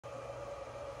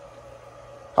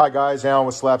Hi guys, Alan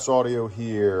with SLAPZ Audio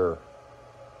here.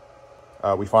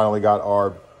 We finally got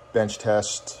our bench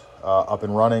test up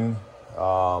and running.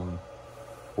 What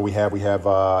we have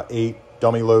 8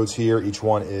 dummy loads here. Each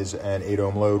one is an 8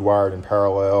 ohm load wired in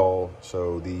parallel,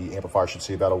 so the amplifier should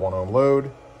see about a 1 ohm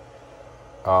load.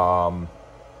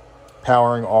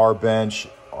 Powering our bench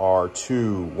are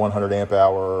 2 100 amp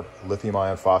hour lithium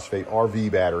ion phosphate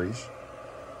RV batteries,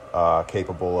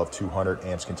 capable of 200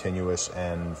 amps continuous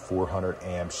and 400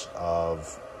 amps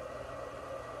of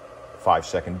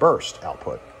 5-second burst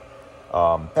output.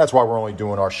 That's why we're only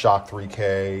doing our Shock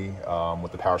 3K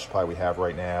with the power supply we have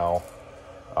right now.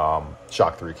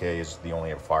 Shock 3K is the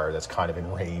only amplifier that's kind of in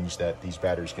range that these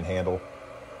batteries can handle.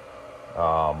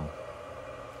 And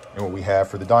what we have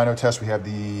for the dyno test, we have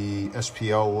the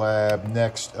SPL Lab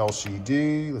Next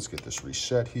LCD. Let's get this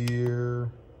reset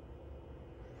here.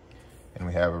 And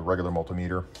we have a regular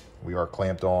multimeter. We are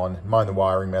clamped on. Mind the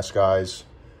wiring mess, guys.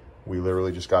 We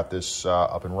literally just got this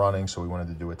up and running, so we wanted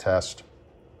to do a test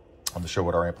to show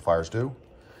what our amplifiers do.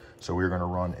 So we're going to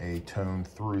run a tone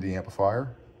through the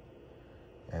amplifier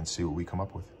and see what we come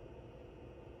up with.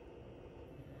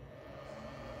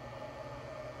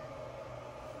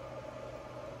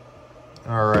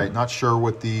 All right, not sure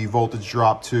what the voltage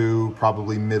dropped to,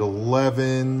 probably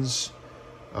mid-11s.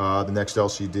 The next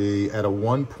LCD at a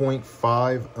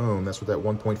 1.5 ohm, that's what that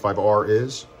 1.5 R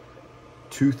is,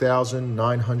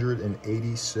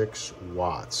 2,986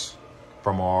 watts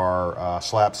from our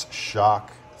SLAPZ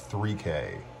Shock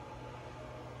 3K.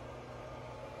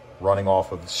 Running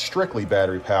off of strictly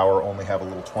battery power, only have a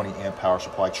little 20 amp power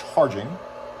supply charging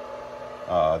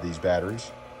these batteries.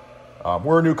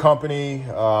 We're a new company.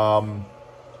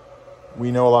 We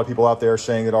know a lot of people out there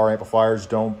saying that our amplifiers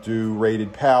don't do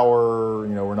rated power.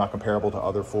 You know, we're not comparable to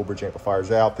other full bridge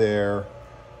amplifiers out there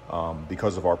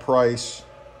because of our price.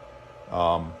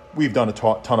 We've done a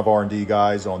ton of R&D,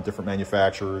 guys, on different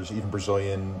manufacturers, even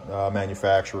Brazilian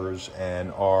manufacturers,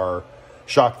 and our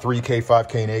Shock 3K,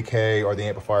 5K, and 8K are the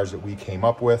amplifiers that we came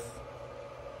up with.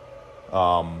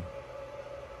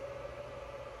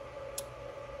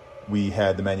 We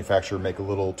had the manufacturer make a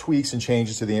little tweaks and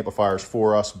changes to the amplifiers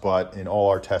for us, but in all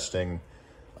our testing,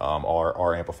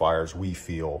 our amplifiers, we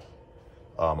feel,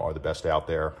 are the best out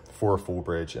there for a full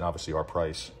bridge, and obviously our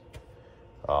price.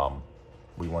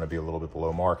 We want to be a little bit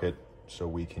below market so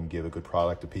we can give a good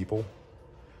product to people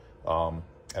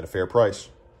at a fair price.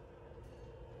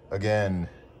 Again,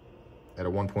 at a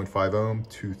 1.5 ohm,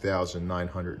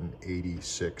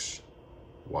 2,986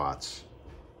 watts.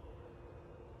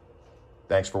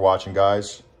 Thanks for watching,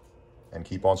 guys, and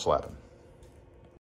keep on slapping.